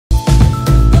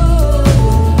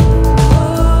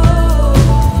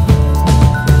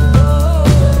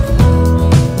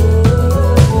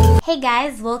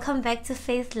guys, welcome back to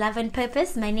Faith, Love and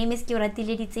Purpose. My name is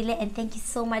Keoratile Ditsile and thank you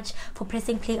so much for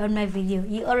pressing play on my video.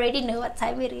 You already know what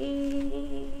time it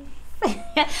is.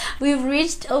 We've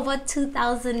reached over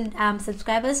 2,000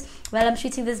 subscribers. While I'm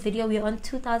shooting this video, we're on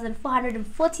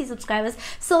 2,440 subscribers.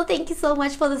 So thank you so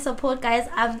much for the support, guys.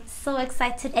 I'm so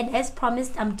excited, and as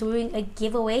promised, I'm doing a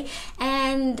giveaway.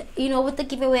 And you know, with the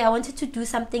giveaway, I wanted to do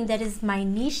something that is my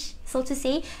niche, so to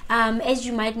say. As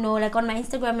you might know, like on my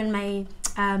Instagram and my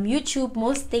YouTube,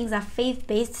 most things are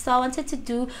faith-based. So I wanted to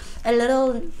do a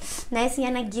little nice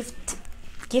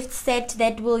gift set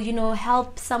that will, you know,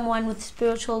 help someone with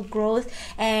spiritual growth.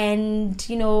 And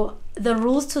you know, the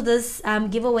rules to this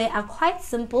giveaway are quite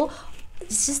simple.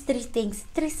 It's just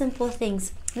three simple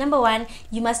things. Number one,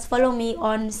 you must follow me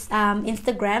on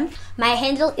Instagram. My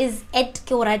handle is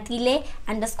 @keoratile__.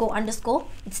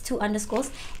 It's 2 underscores.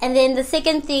 And then the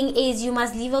second thing is you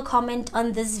must leave a comment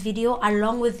on this video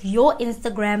along with your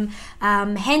Instagram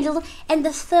handle. And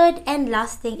the third and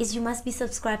last thing is you must be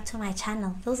subscribed to my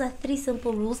channel. Those are 3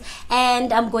 simple rules,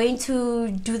 and I'm going to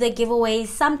do the giveaway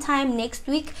sometime next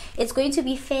week. It's going to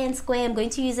be fair and square. I'm going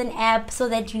to use an app so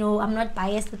that, you know, I'm not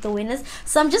biased with the winners.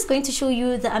 So I'm just going to show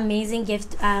you the amazing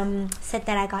gift set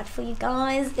that I got for you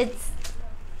guys.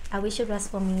 I wish it was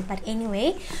for me, but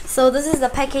anyway. So this is the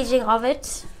packaging of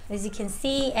it, as you can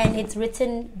see, and it's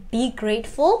written "Be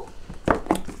Grateful."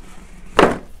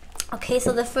 Okay,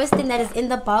 so the first thing that is in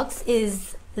the box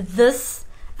is this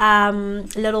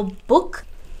little book.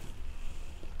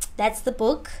 That's the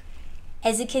book.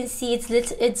 As you can see,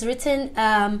 it's written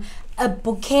a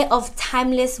bouquet of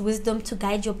timeless wisdom to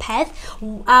guide your path.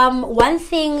 One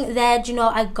thing that, you know,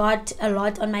 I got a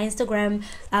lot on my Instagram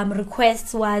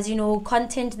requests was, you know,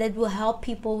 content that will help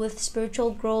people with spiritual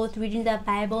growth, reading the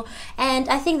Bible. And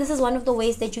I think this is one of the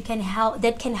ways that you can help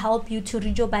you to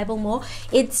read your Bible more.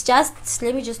 It's just,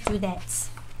 let me just do that.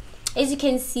 As you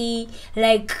can see,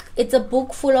 like, it's a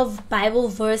book full of Bible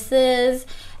verses,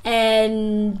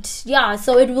 and yeah,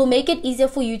 so it will make it easier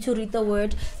for you to read the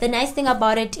word. The nice thing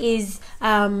about it is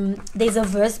there's a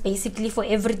verse basically for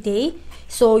every day,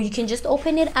 so you can just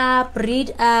open it up,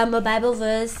 read a Bible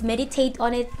verse, meditate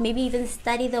on it, maybe even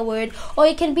study the word, or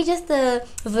it can be just a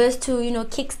verse to, you know,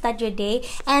 kickstart your day.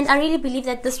 And I really believe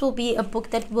that this will be a book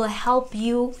that will help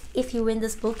you, if you win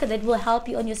this book, that will help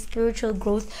you on your spiritual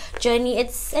growth journey.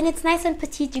 It's nice and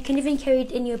petite. You can even carry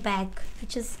it in your bag,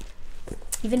 which is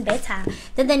even better.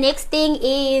 Then the next thing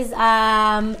is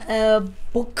a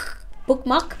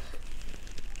bookmark.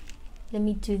 Let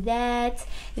me do that.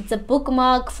 It's a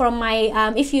bookmark from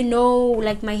my if you know,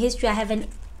 like, my history, I have an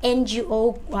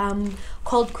NGO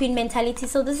called Queen Mentality.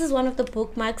 So this is one of the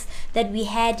bookmarks that we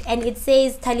had, and it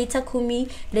says, "Talita Kumi,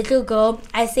 little girl,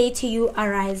 I say to you,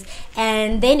 arise."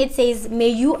 And then it says, "May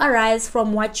you arise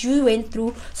from what you went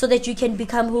through so that you can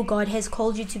become who God has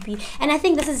called you to be." And I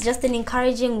think this is just an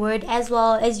encouraging word, as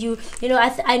well as you know,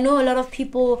 I know a lot of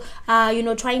people are, you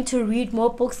know, trying to read more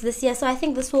books this year. So I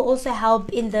think this will also help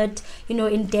in that, you know,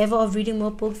 endeavor of reading more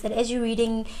books, that as you're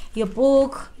reading your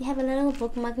book, you have a little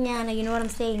bookmark, you know what I'm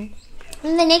saying.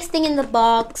 And the next thing in the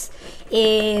box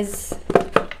is,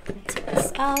 take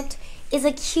this out, is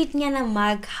a cute Nyana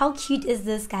mug. How cute is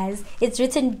this, guys? It's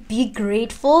written "Be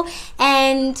Grateful,"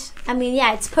 and I mean,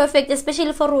 yeah, it's perfect,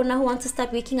 especially for Rona who wants to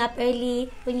start waking up early.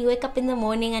 When you wake up in the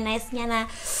morning, a nice Nyana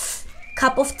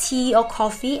cup of tea or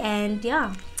coffee. And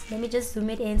yeah, let me just zoom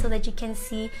it in so that you can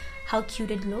see how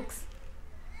cute it looks.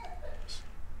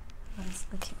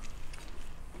 Okay.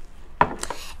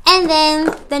 And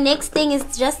then the next thing is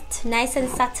just nice and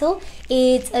subtle.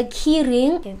 It's a key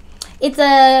ring. It's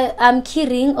a key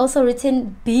ring, also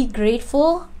written "Be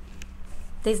Grateful."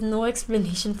 There's no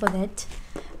explanation for that.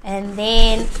 And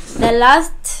then the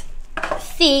last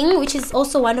thing, which is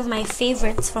also one of my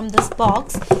favorites from this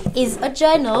box, is a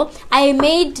journal. I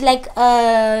made like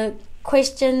a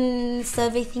question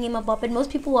survey thingamabob, and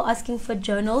most people were asking for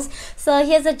journals. So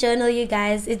here's a journal, you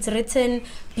guys. It's written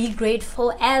 "Be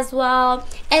Grateful" as well.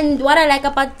 And what I like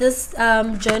about this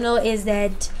journal is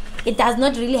that it does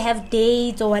not really have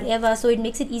dates or whatever, so it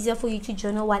makes it easier for you to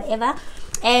journal whatever.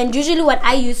 And usually what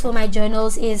I use for my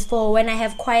journals is for when I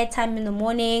have quiet time in the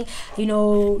morning, you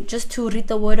know, just to read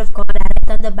the word of God. I write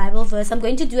down the Bible verse. I'm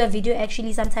going to do a video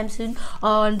actually sometime soon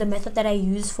on the method that I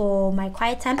use for my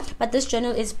quiet time, but this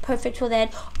journal is perfect for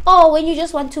that. Or when you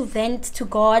just want to vent to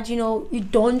God, you know, you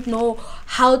don't know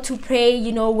how to pray,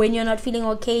 you know, when you're not feeling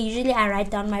okay. Usually I write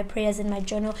down my prayers in my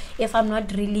journal if I'm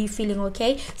not really feeling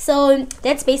okay. So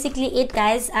that's basically it,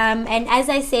 guys. And as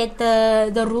I said,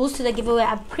 the rules to the giveaway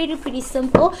are pretty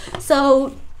simple.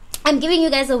 So I'm giving you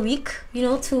guys a week, you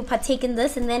know, to partake in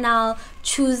this, and then I'll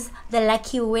choose the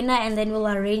lucky winner, and then we'll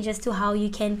arrange as to how you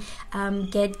can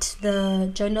get the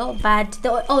journal. But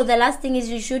the last thing is,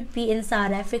 you should be in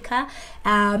South Africa,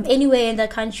 anywhere in the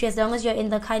country, as long as you're in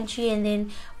the country, and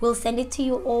then we'll send it to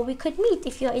you, or we could meet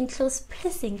if you're in close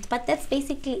precinct. But that's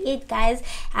basically it, guys.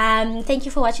 Thank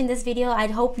you for watching this video. I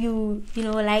hope you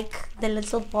like the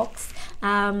little box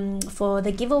for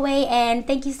the giveaway, and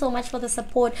thank you so much for the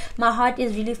support. My heart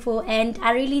is really full, and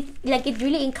I really it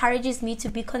really encourages me to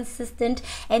be consistent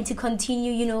and to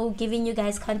continue, you know, giving you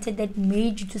guys content that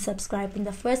made you to subscribe in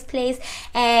the first place.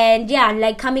 And yeah,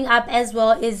 like coming up as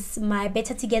well is my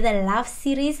Better Together Love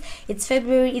series. It's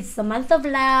February, it's the month of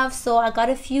love, so I got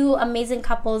a few amazing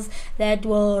couples that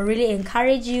will really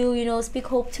encourage you, you know, speak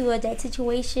hope to a dead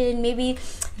situation. Maybe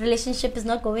relationship is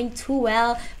not going too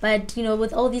well, but you know,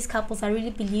 with all these couples, I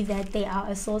really believe that they are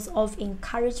a source of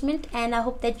encouragement, and I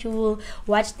hope that you will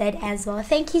watch that as well.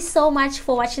 Thank you so much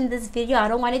for watching this video. I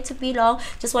don't want it to be long,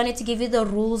 just wanted to give you the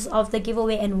rules of the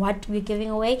giveaway and what we're giving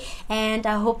away, and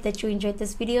I hope that you enjoyed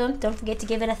this video. Don't forget to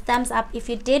give it a thumbs up if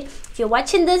you did. If you're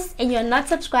watching this and you're not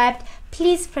subscribed,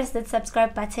 please press that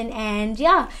subscribe button. And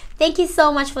yeah, thank you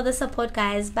so much for the support,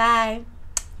 guys. Bye.